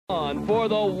On for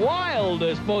the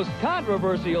wildest, most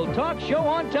controversial talk show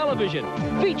on television,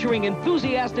 featuring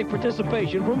enthusiastic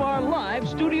participation from our live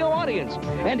studio audience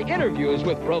and interviews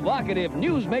with provocative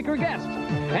newsmaker guests.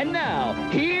 And now,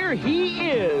 here he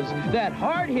is, that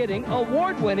hard-hitting,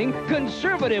 award-winning,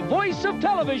 conservative voice of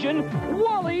television,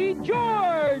 Wally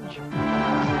George.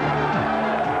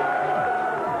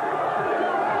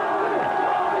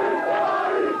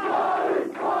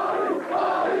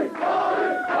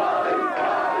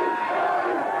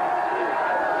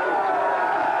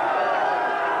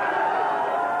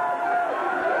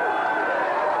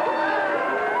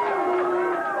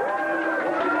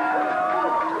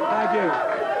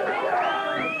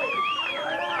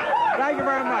 Thank you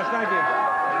very much. Thank you.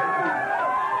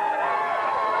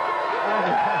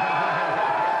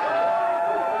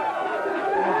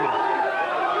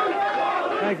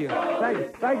 Thank you. Thank you.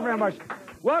 Thank you very much.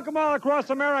 Welcome all across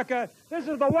America. This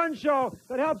is the one show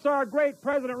that helps our great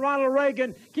President Ronald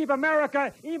Reagan keep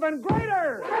America even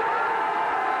greater.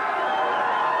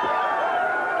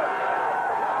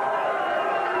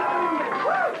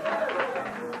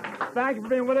 Thank you for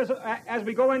being with us as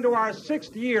we go into our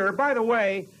 6th year. By the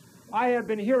way, I have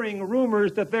been hearing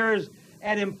rumors that there's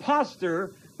an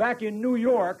imposter back in New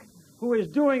York who is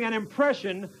doing an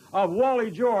impression of Wally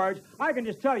George. I can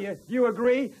just tell you, do you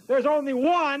agree? There's only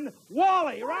one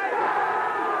Wally, right?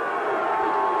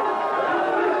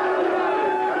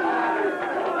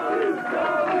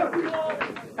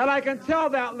 And I can tell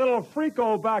that little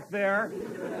freako back there,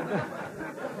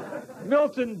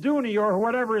 Milton Dooney or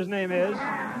whatever his name is.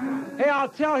 Hey, I'll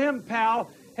tell him, pal,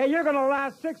 hey, you're going to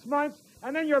last 6 months,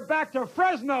 and then you're back to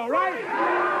Fresno, right?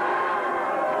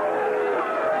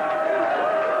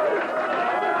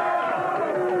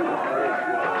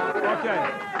 Okay.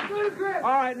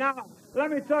 All right, now,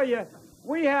 let me tell you,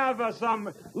 we have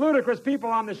some ludicrous people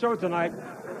on the show tonight.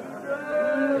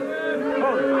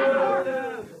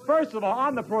 Oh. First of all,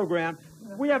 on the program,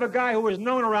 we have a guy who is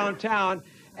known around town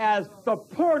as the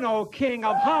porno king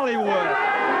of Hollywood.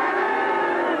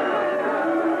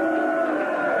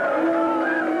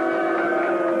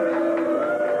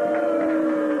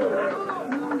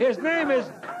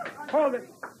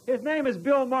 His name is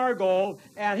Bill Margold,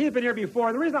 and he's been here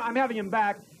before. The reason I'm having him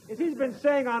back is he's been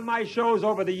saying on my shows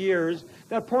over the years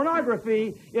that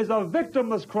pornography is a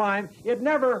victimless crime. It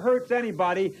never hurts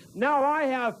anybody. Now I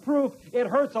have proof it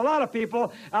hurts a lot of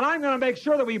people, and I'm going to make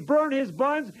sure that we burn his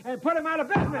buns and put him out of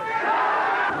business.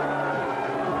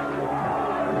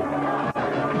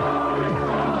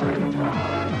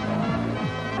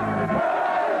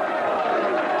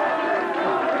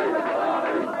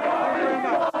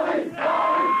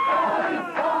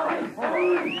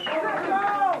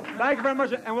 Thank you very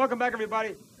much, and welcome back,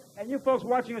 everybody. And you folks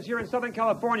watching us here in Southern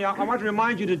California, I want to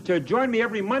remind you to join me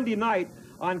every Monday night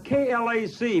on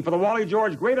KLAC for the Wally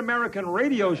George Great American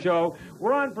Radio Show.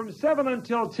 We're on from 7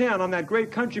 until 10 on that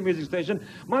great country music station.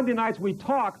 Monday nights, we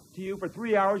talk to you for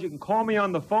 3 hours. You can call me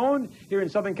on the phone here in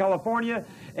Southern California.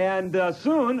 And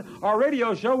soon, our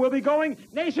radio show will be going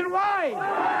nationwide.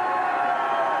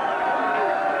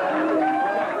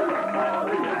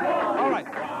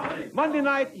 Monday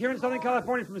night here in Southern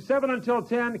California from 7 until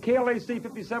 10, KLAC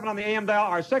 57 on the AM dial,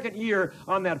 our 2nd year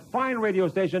on that fine radio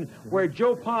station where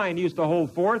Joe Pine used to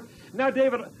hold forth. Now,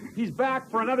 David, he's back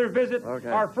for another visit. Okay.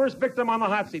 Our first victim on the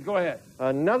hot seat. Go ahead.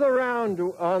 Another round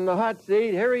on the hot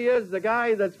seat. Here he is, the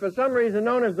guy that's for some reason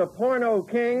known as the porno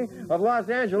king of Los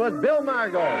Angeles, Bill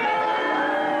Margold.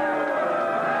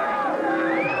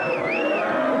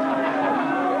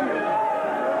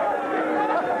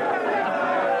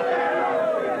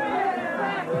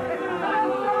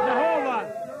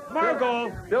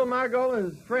 Bill Margold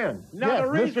and his friend.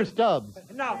 Now, yes, Mr. Stubbs.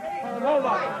 Now, hold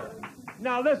on.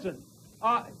 Now, listen.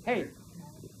 Hey,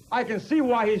 I can see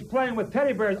why he's playing with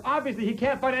teddy bears. Obviously, he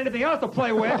can't find anything else to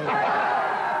play with.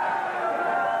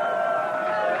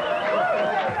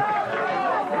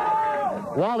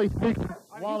 Wally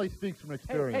speaks from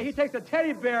experience. Hey, he takes a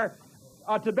teddy bear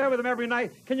to bed with him every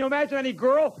night. Can you imagine any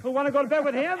girl who want to go to bed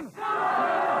with him?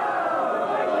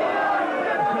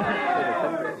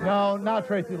 No, not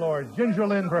Tracy Lord. Ginger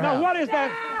Lynn, perhaps. Now, what is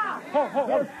that?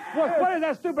 What is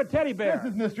that stupid teddy bear?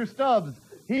 This is Mr. Stubbs.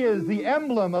 He is the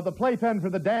emblem of the playpen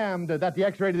for the damned that the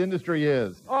X-rated industry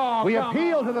is. Oh, we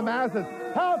appeal to the masses.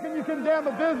 How can you condemn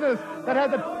a business that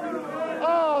has a...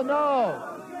 Oh,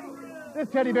 no. This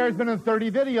teddy bear's been in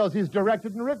 30 videos. He's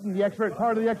directed and written the X-rated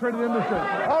part of the X-rated industry.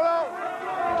 Oh, no.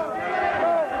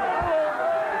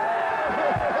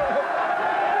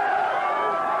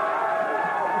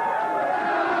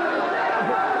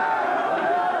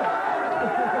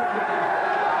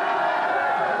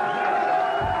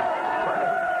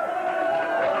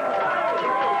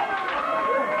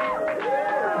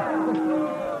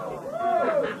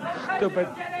 stupid.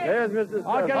 There's Mr.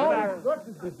 I'll get it back.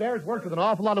 Look, this Bear's worked with an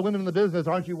awful lot of women in the business.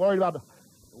 Aren't you worried about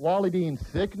Wally being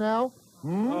sick now?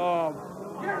 Oh.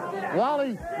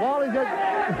 Wally's at...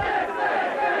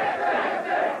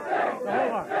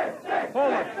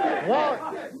 Hold on. Wally,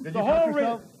 did you touch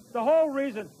yourself? The whole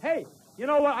reason. Hey, you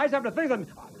know what? I just have to think of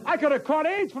something. I could have caught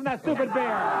AIDS from that stupid bear.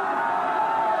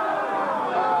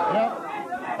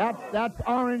 Yep. That's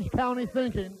Orange County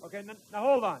thinking. Okay, now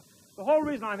hold on. The whole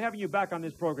reason I'm having you back on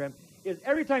this program is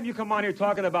every time you come on here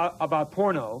talking about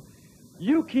porno,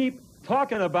 you keep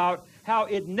talking about how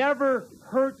it never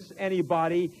hurts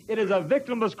anybody. It is a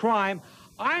victimless crime.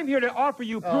 I'm here to offer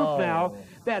you proof now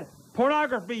that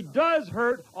pornography does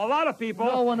hurt a lot of people.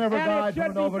 No one ever died from should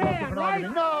an be overdose banned, of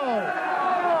pornography.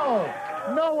 right?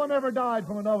 No one ever died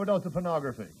from an overdose of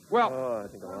pornography. Well, Oh,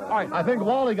 all right. I think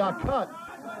Wally got cut.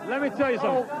 Let me tell you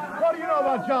Oh, something. what do you know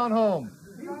about John Holmes?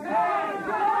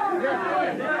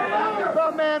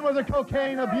 The man was a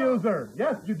cocaine abuser.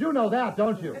 Yes, you do know that,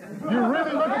 don't you? You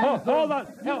really look at this. Hold on.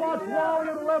 You watch Wally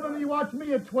at 11 and you watch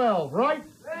me at 12, right?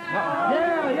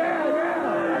 Yeah.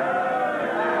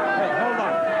 Hey, hold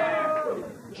on.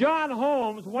 John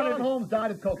Holmes, John Holmes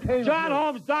died of cocaine John abuse.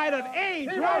 Holmes died of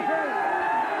AIDS, He right?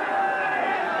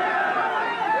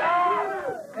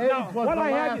 AIDS Now, was what the I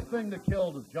had last you- thing that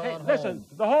killed us, John Hey, Holmes. listen,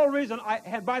 the whole reason I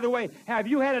had, by the way, have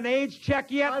you had an AIDS check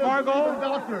yet, I don't believe in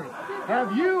Margot? doctors.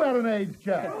 Have you had an AIDS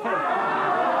check?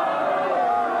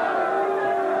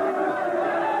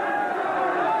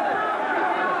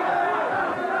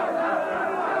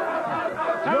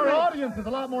 Your audience is a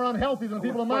lot more unhealthy than the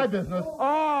people in my business.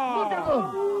 Oh. Look at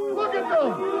them! Look at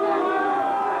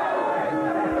them!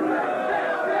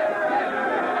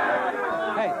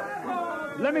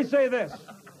 Hey, let me say this.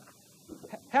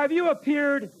 Have you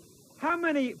appeared, how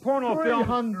many porno films?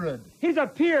 300. He's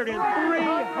appeared in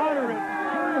 300. 300.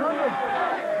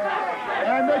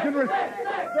 And they can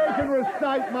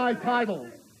recite my titles.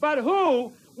 But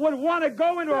who would want to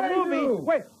go into a They movie? do.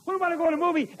 Wait, who would want to go into a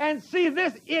movie and see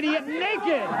this idiot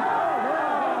naked?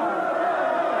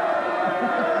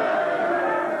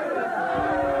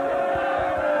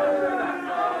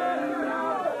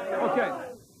 Okay,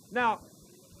 now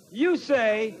you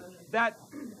say that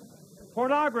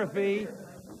pornography.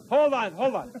 Hold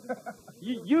on.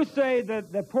 You say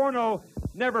that porno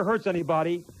never hurts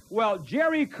anybody. Well,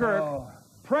 Jerry Kirk,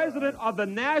 president of the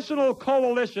National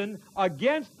Coalition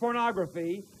Against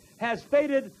Pornography, has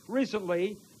stated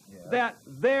recently that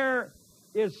there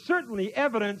is certainly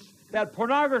evidence that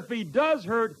pornography does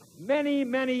hurt many,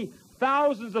 many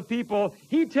thousands of people.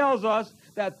 He tells us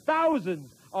that thousands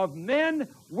of men,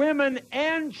 women,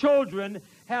 and children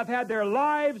have had their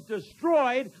lives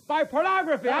destroyed by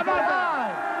pornography. How about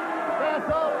that? That's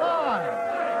a lie.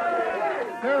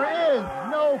 There is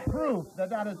no proof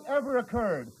that has ever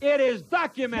occurred. It is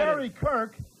documented. Jerry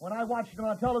Kirk, when I watched him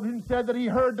on television, said that he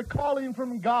heard the calling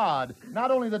from God. Not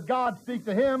only did God speak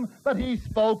to him, but he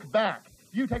spoke back.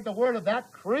 You take the word of that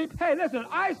creep? Hey, listen,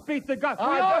 I speak to God.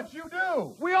 I bet you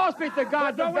do. We all speak to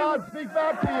God, Does don't we? God speak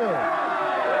back to you?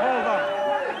 Hold on.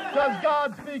 Does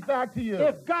God speak back to you?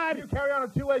 If God- you carry on a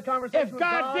two-way conversation If with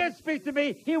God did speak to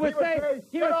me, he would would say, say,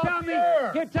 he "Get would off tell the me,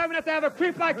 air." he'd tell me not to have a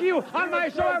creep like you on my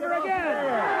show ever again.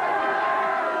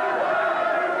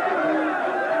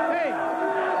 Hey.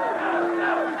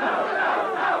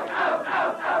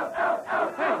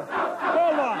 Hey,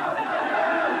 hold on.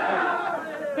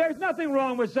 There's nothing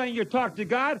wrong with saying you talk to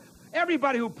God.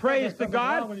 Everybody who prays to Something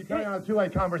wrong God, when you carry on a two-way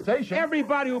conversation.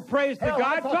 everybody who prays to Hell, I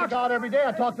God talk talks. to God every day.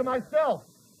 I talk to myself.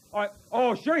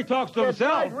 Oh, sure, he talks to That's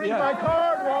himself. right. Read Yeah. my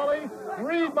card, Wally.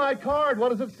 Read my card.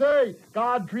 What does it say?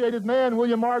 God created man.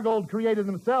 William Margold created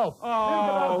himself.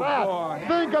 Oh, boy.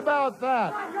 Think about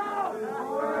that. Now,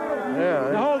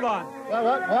 hold on.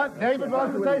 What? David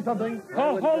wants to say something.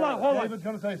 Hold on. David's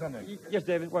going to say something. Yes,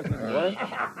 David. What?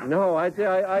 No, I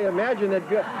imagine that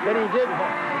he did.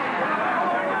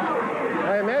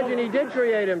 I imagine he did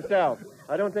create himself.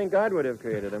 I don't think God would have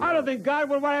created him. I don't think God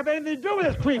would want to have anything to do with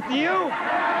this creep. Do you?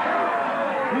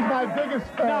 He's my biggest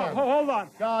fan. Now, hold on.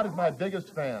 God is my biggest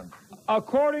fan.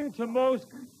 According to most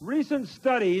recent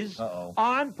studies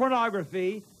on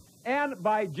pornography and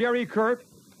by Jerry Kirk,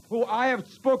 who I have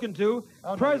spoken to,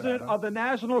 president of the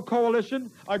National Coalition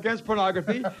Against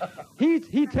Pornography,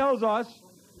 he tells us,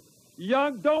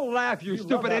 don't laugh, you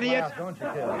stupid idiot. Laugh, don't you,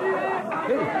 kid?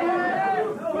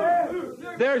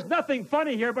 There's nothing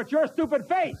funny here but your stupid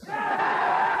face.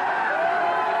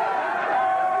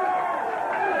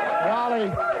 Wally,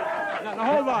 Now,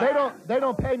 hold on. They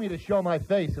don't pay me to show my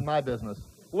face in my business.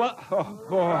 Well, oh,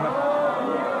 boy.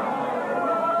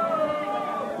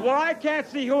 Well, I can't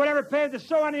see who would ever pay him to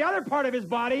show any other part of his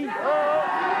body.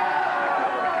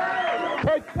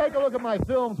 Take a look at my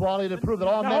films, Wally, to prove that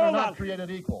all men are not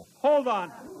created equal. Hold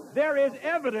on. There is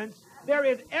evidence,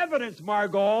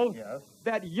 Margold, Yes.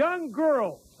 that young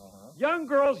girls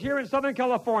here in Southern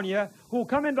California who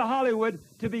come into Hollywood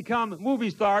to become movie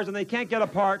stars and they can't get a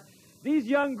part, these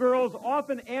young girls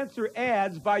often answer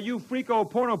ads by you freako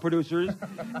porno producers.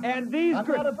 And these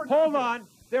girls, hold on,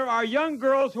 there are young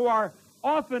girls who are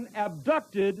often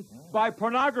abducted by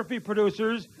pornography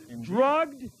producers,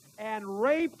 drugged and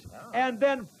raped, and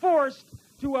then forced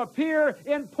to appear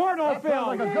in porno films.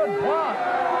 Sounds like a good plot.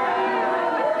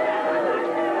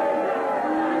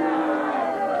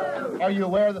 Are you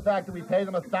aware of the fact that we pay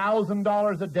them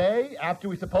 $1,000 a day after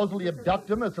we supposedly abduct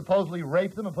them and supposedly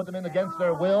rape them and put them in against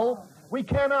their will? We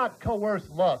cannot coerce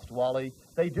lust, Wally.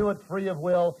 They do it free of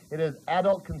will. It is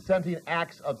adult consenting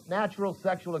acts of natural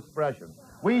sexual expression.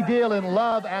 We deal in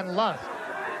love and lust.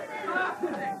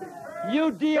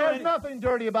 There's nothing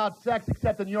dirty about sex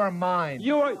except in your mind.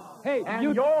 Your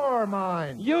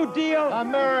mind. You deal...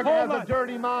 America has a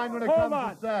dirty mind when it comes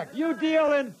to sex. You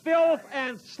deal in filth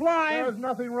and slime. There's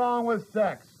nothing wrong with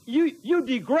sex. You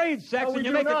degrade sex No, and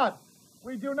you make it...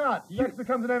 We do not. Sex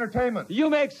becomes an entertainment. You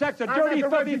make sex a dirty,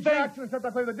 filthy thing. Jackson, except I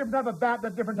play with a different type of bat,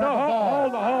 that different type of ball.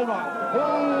 Hold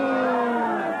on.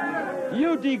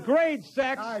 You degrade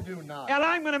sex. I do not. And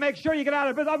I'm going to make sure you get out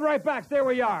of business. I'll be right back. There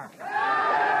we are.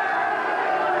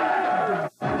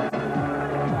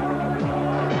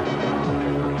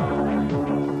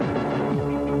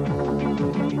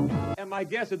 And my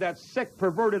guess is that sick,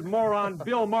 perverted moron,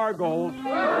 Bill Margold.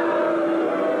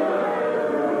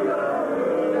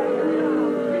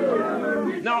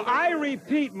 Now, I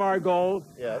repeat, Margold,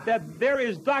 that there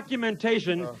is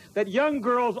documentation that young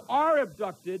girls are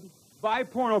abducted by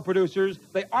porno producers,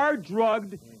 they are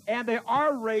drugged, and they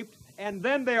are raped, and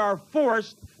then they are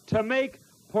forced to make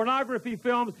pornography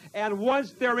films, and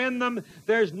once they're in them,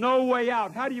 there's no way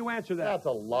out. How do you answer that? That's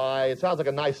a lie. It sounds like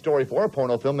a nice story for a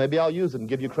porno film. Maybe I'll use it and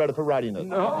give you credit for writing it.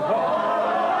 No.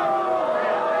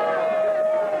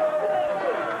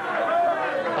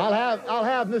 I'll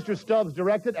have Mr. Stubbs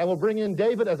direct it, and we'll bring in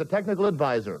David as a technical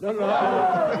advisor.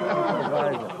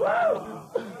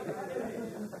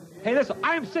 Hey, listen,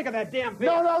 I'm sick of that damn thing.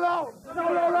 No.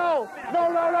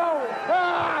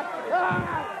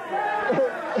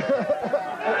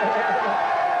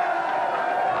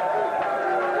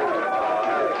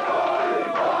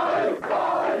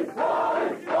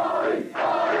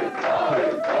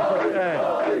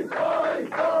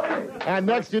 And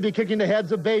next, you'll be kicking the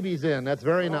heads of babies in. That's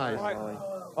very nice.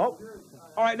 All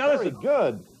right, now listen. Very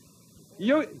good.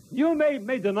 You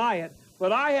may deny it,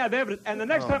 but I have evidence. And the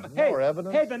next time,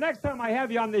 the next time I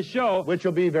have you on this show, which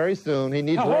will be very soon. He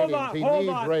needs ratings. He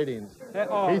needs ratings.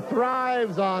 He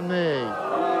thrives on me.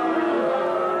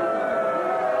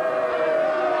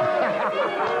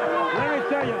 Let me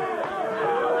tell you,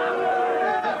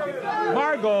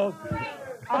 Margot.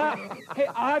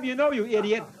 I'll have you know, you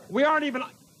idiot, we aren't even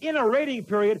in a rating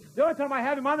period. The only time I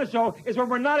have him on the show is when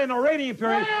we're not in a rating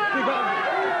period.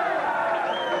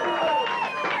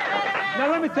 Now,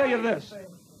 let me tell you this.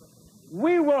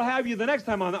 We will have you the next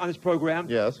time on this program.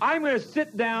 Yes. I'm going to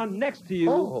sit down next to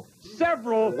you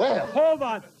several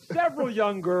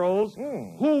young girls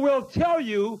who will tell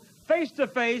you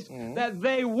face-to-face that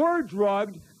they were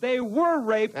drugged, they were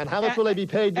raped. And how much will they be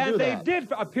paid to do that? And they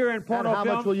did appear in porno films. And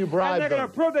how much will you bribe them? And they're going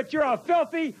to prove that you're a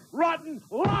filthy, rotten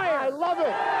liar. I love it.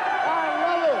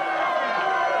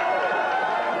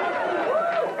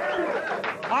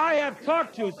 I have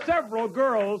talked to several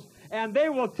girls, and they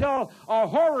will tell a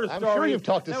horror story. I'm sure you've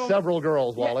talked to several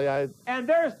girls, Wally. And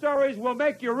their stories will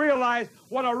make you realize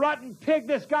what a rotten pig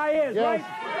this guy is, right?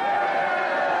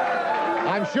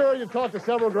 I'm sure you've talked to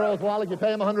several girls, Wally. If you pay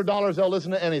them $100, they'll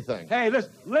listen to anything. Hey,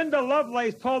 listen, Linda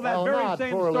Lovelace told that very same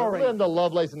story. Linda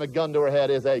Lovelace and the gun to her head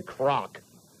is a crock.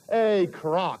 A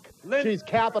crock. She's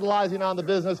capitalizing on the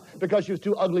business because she was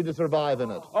too ugly to survive in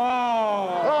it.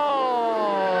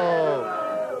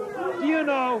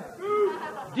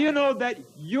 Do you know that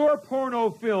your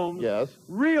porno films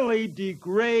really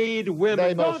degrade women?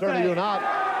 They most certainly do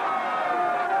not.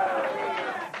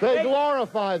 They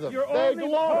glorify them. They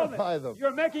glorify them.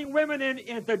 You're making women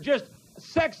into just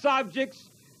sex objects.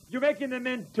 You're making them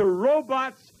into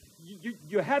robots.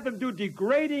 You have them do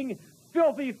degrading,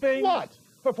 filthy things. What?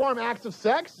 Perform acts of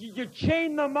sex? You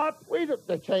chain them up?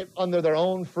 They chain under their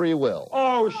own free will.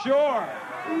 Oh, sure.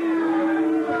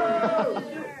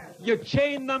 You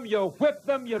chain them, you whip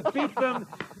them, you beat them.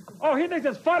 Oh, he thinks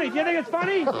it's funny. Do you think it's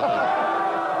funny?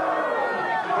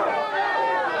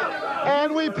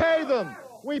 And we pay them.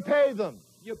 We pay them.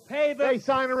 You pay them. They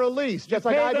sign a release, just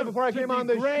like I did before I came on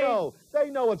this show.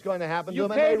 They know what's going to happen to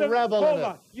them, and they revel in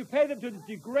it. You pay them to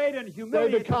degrade and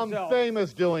humiliate themselves. They become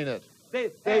famous doing it.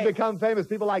 They become famous.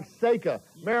 People like Seika,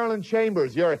 Marilyn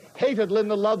Chambers, your hated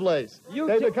Linda Lovelace.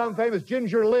 They become famous.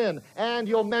 Ginger Lynn, and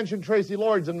you'll mention Tracy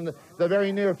Lords in the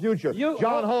very near future.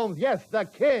 John Holmes, yes, the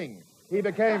king. He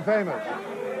became famous.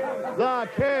 The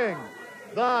king.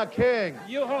 The king.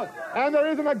 And there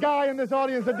isn't a guy in this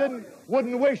audience that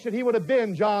wouldn't wish that he would have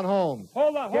been John Holmes.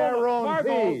 Hold on.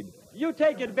 Margold, you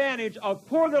take advantage of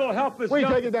poor little helpless We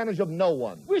take advantage of no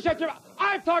one.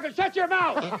 I'm talking. Shut your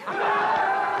mouth.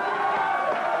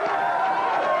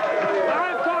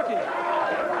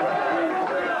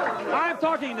 I'm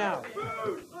talking now.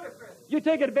 You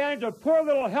take advantage of poor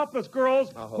little helpless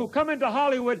girls who come into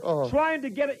Hollywood trying to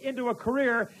get into a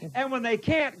career, and when they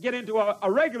can't get into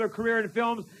a regular career in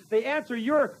films, they answer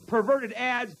your perverted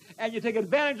ads, and you take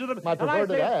advantage of them. My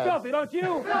perverted ads. It's filthy, don't you?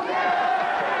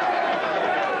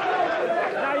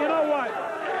 Now, you know what?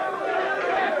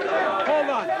 Hold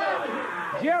on.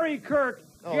 Jerry Kirk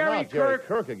again.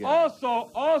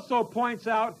 also points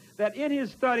out that in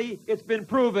his study, it's been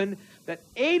proven that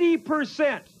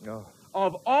 80%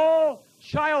 of all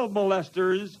child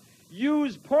molesters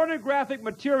use pornographic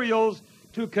materials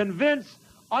to convince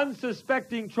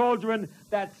unsuspecting children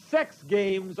that sex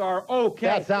games are okay.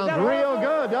 That sounds real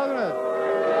good, doesn't it?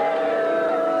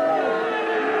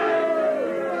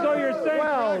 So you're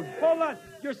saying, hold on,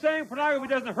 you're saying pornography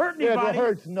doesn't hurt anybody? It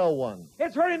hurts no one.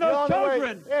 It's hurting those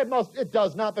children. It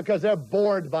does not, because they're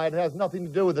bored by it. It has nothing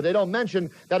to do with it. They don't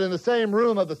mention that in the same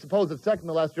room of the supposed sex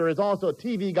molester is also a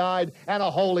TV guide and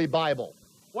a holy Bible.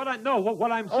 What I'm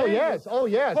saying. Oh, yes.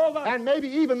 Hold on. And maybe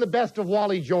even the best of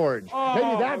Wally George.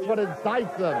 Maybe that's what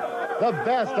incites them. The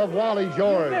best of Wally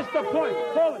George. You missed the point.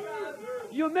 Hold it.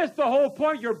 You missed the whole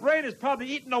point. Your brain is probably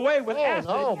eaten away with acid.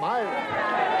 No,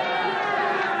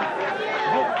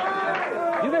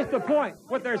 You missed the point.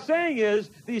 What they're saying is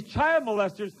these child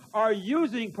molesters are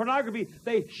using pornography.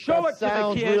 They show it to the kids.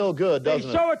 Sounds real good, doesn't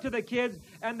it? They show it to the kids,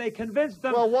 and they convince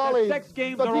them Wally, that sex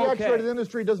games but are the okay. X-rated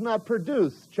industry does not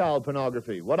produce child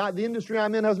pornography. The industry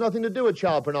I'm in has nothing to do with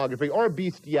child pornography or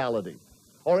bestiality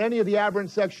or any of the aberrant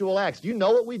sexual acts. Do you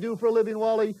know what we do for a living,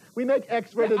 Wally? We make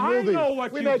X-rated movies. I know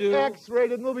what you do. We make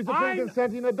X-rated movies between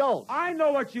consenting adults. I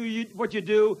know what you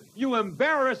do. You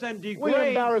embarrass and degrade we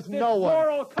embarrass this no one.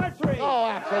 moral country. Oh,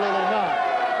 absolutely not.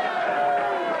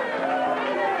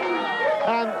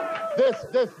 And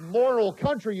this moral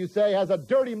country, you say, has a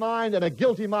dirty mind and a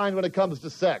guilty mind when it comes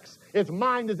to sex. Its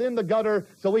mind is in the gutter,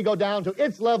 so we go down to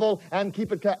its level and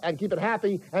keep it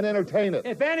happy and entertain it.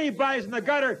 If anybody's in the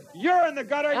gutter, you're in the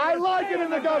gutter. I like it in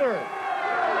the gutter.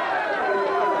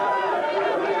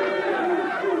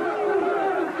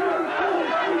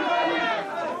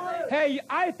 Hey,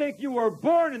 I think you were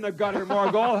born in the gutter,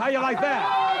 Margold. How you like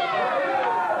that?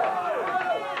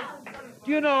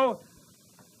 Do you know,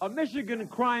 a Michigan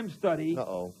crime study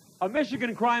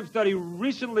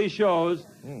recently shows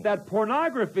that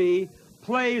pornography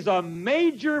plays a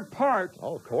major part.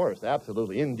 Oh, of course,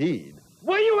 absolutely, indeed.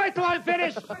 Will you wait till I'm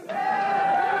finished?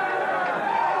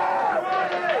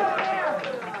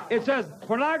 It says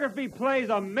pornography plays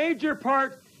a major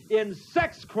part in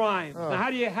sex crimes. Now,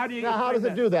 how do you how does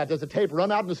it do that? Does the tape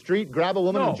run out in the street, grab a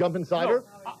woman, and jump inside her?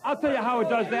 I'll tell you how it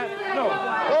does that. No.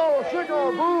 Oh,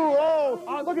 sicko, boo,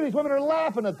 look at these women are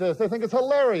laughing at this. They think it's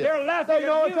hilarious. They're laughing They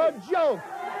know it's a joke.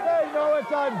 They know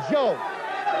it's a joke.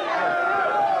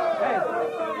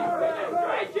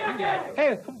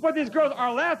 Hey, what these girls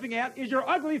are laughing at is your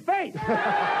ugly face.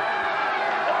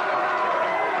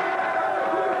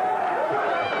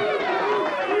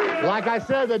 Like I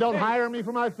said, they don't hire me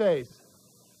for my face.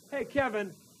 Hey,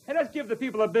 Kevin, let's give the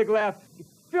people a big laugh.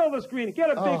 Fill the screen. Get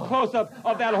a big close-up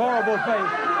of that horrible face.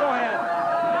 Go ahead.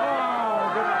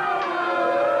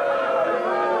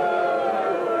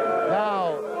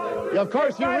 Now, of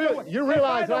course, you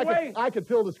realize that I could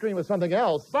fill the screen with something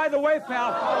else. By the way,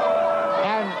 pal.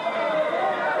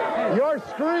 And your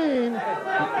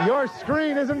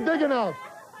screen isn't big enough.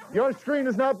 Your screen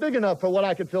is not big enough for what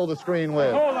I could fill the screen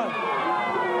with. Hold on.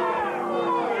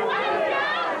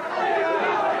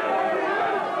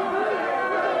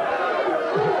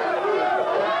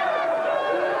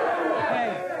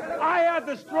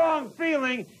 A strong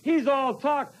feeling he's all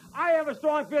talk. I have a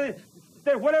strong feeling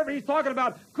that whatever he's talking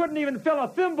about couldn't even fill a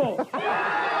thimble.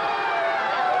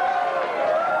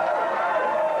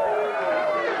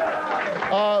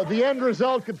 The end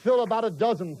result could fill about a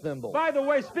dozen thimbles. By the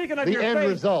way, speaking of your face, the end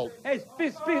result. Hey,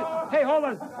 hey, hold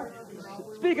on.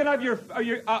 Speaking of your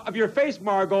face,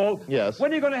 Margold. Yes.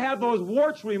 When are you going to have those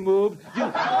warts removed? You're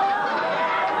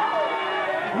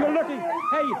looking.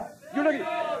 Hey, you're looking.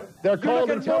 They're called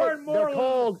looking more and more They're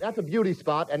called. That's a beauty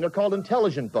spot, and they're called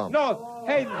intelligent bumps. No,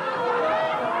 hey. And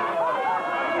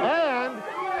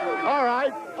all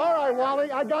right,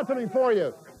 Wally, I got something for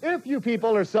you. If you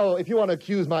people are if you want to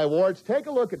accuse my warts, take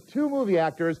a look at 2 movie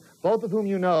actors, both of whom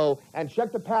you know, and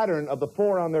check the pattern of the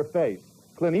 4 on their face.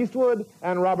 Clint Eastwood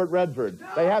and Robert Redford.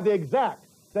 They have the exact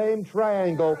same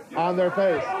triangle on their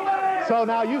face. So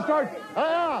now you start,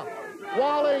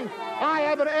 Wally, I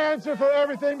have an answer for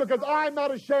everything because I'm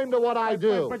not ashamed of what I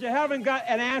do. But you haven't got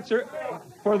an answer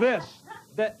for this.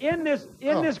 That in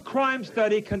this crime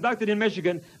study conducted in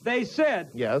Michigan, they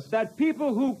said that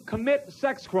people who commit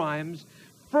sex crimes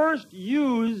first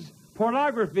use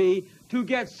pornography to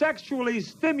get sexually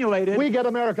stimulated. We get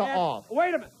America off.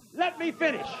 Wait a minute. Let me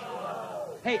finish.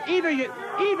 Hey, either you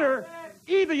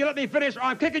let me finish or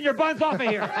I'm kicking your buns off of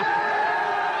here.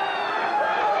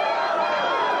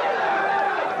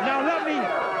 Now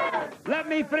let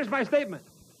me finish my statement.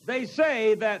 They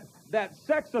say that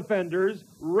sex offenders,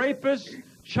 rapists,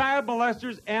 child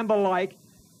molesters, and the like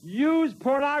use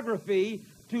pornography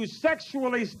to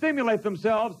sexually stimulate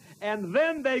themselves, and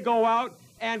then they go out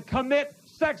and commit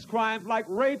sex crimes like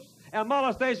rapes and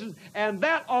molestations, and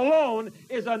that alone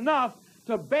is enough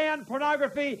to ban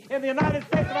pornography in the United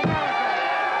States of America.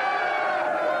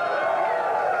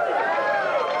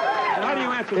 How do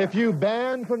you answer that? If you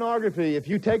ban pornography, if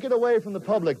you take it away from the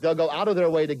public, they'll go out of their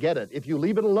way to get it. If you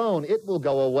leave it alone, it will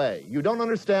go away. You don't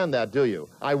understand that, do you?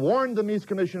 I warned the Meese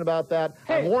Commission about that.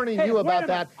 I'm warning you about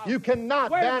that. You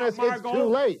cannot ban us. It's too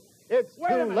late. It's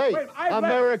too late.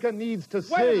 America needs to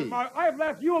see. I've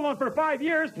left you alone for 5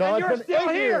 years, no, and you're still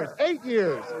here. 8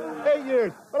 years. 8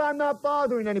 years. But I'm not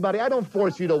bothering anybody. I don't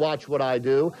force you to watch what I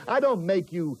do. I don't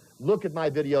make you look at my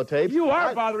videotapes. You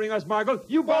are bothering us, Margot.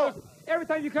 You bother us. Every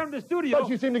time you come to the studio... But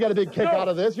you seem to get a big kick out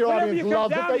of this. Your audience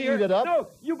loves it. They eat it up. No,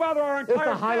 you bother our entire It's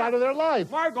the highlight of their life.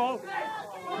 Margot,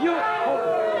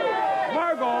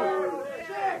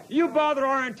 you bother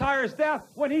our entire staff.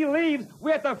 When he leaves,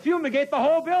 we have to fumigate the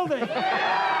whole building. Come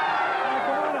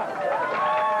on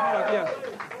up. Yes.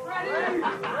 All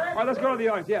right, let's go to the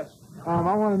audience. Yes. I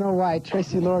want to know why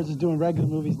Tracy Lords is doing regular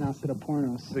movies now instead of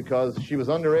pornos. Because she was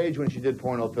underage when she did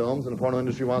porno films, and the porno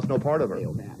industry wants no part of her.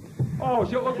 Oh,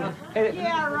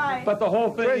 yeah, right. But the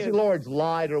whole thing Tracy Lords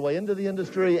lied her way into the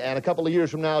industry, and a couple of years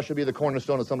from now, she'll be the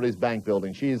cornerstone of somebody's bank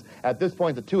building. She's, at this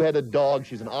point, the 2-headed dog.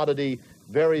 She's an oddity.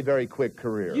 Very, very quick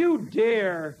career. You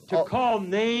dare to call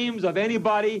names of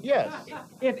anybody? Yes.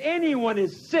 If anyone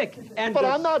is sick and But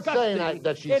disgusting, I'm not saying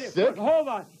that she's sick. Hold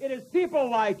on. It is people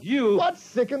like you. What's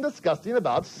sick and disgusting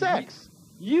about sex?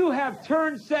 You have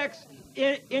turned sex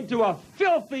into a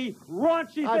filthy,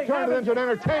 raunchy thing. I turned it into an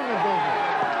entertainment business.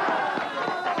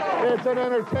 It's an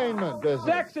entertainment business.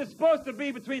 Sex is supposed to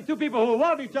be between 2 people who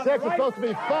love each other, Sex right? is supposed to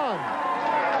be fun.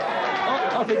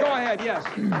 Okay, go ahead, yes.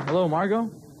 Hello, Margot?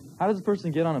 How does a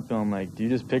person get on a film? Like, do you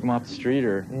just pick them off the street,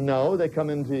 or? No, they come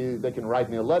they can write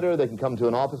me a letter, they can come to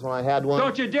an office when I had one.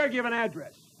 Don't you dare give an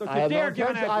address. Don't you dare give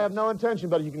an address. I have no intention,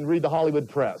 but you can read the Hollywood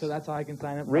Press. So that's how I can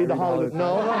sign up? Read the Hollywood...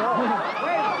 No.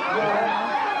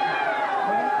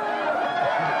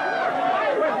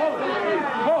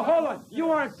 Hold on.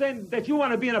 You aren't saying that you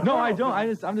want to be in a No, I don't.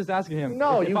 I'm just asking him.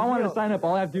 No, if I wanted to sign up,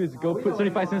 all I have to do is go put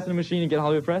 75 cents in the machine and get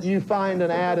Hollywood Press? You find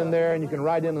an ad in there, and you can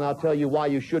write in, and I'll tell you why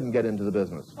you shouldn't get into the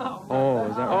business. Oh,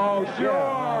 is that right? Oh,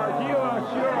 sure. You are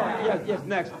sure. Yes,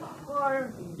 next.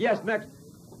 Yes, next.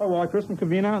 Oh, well, Chris from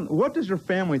Covina. What does your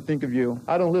family think of you?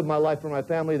 I don't live my life for my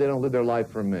family. They don't live their life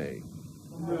for me.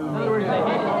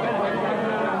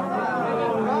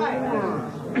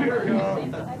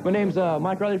 My name's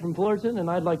Mike Riley from Fullerton, and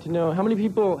I'd like to know how many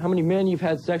men you've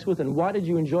had sex with, and why did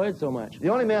you enjoy it so much? The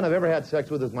only man I've ever had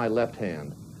sex with is my left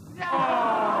hand.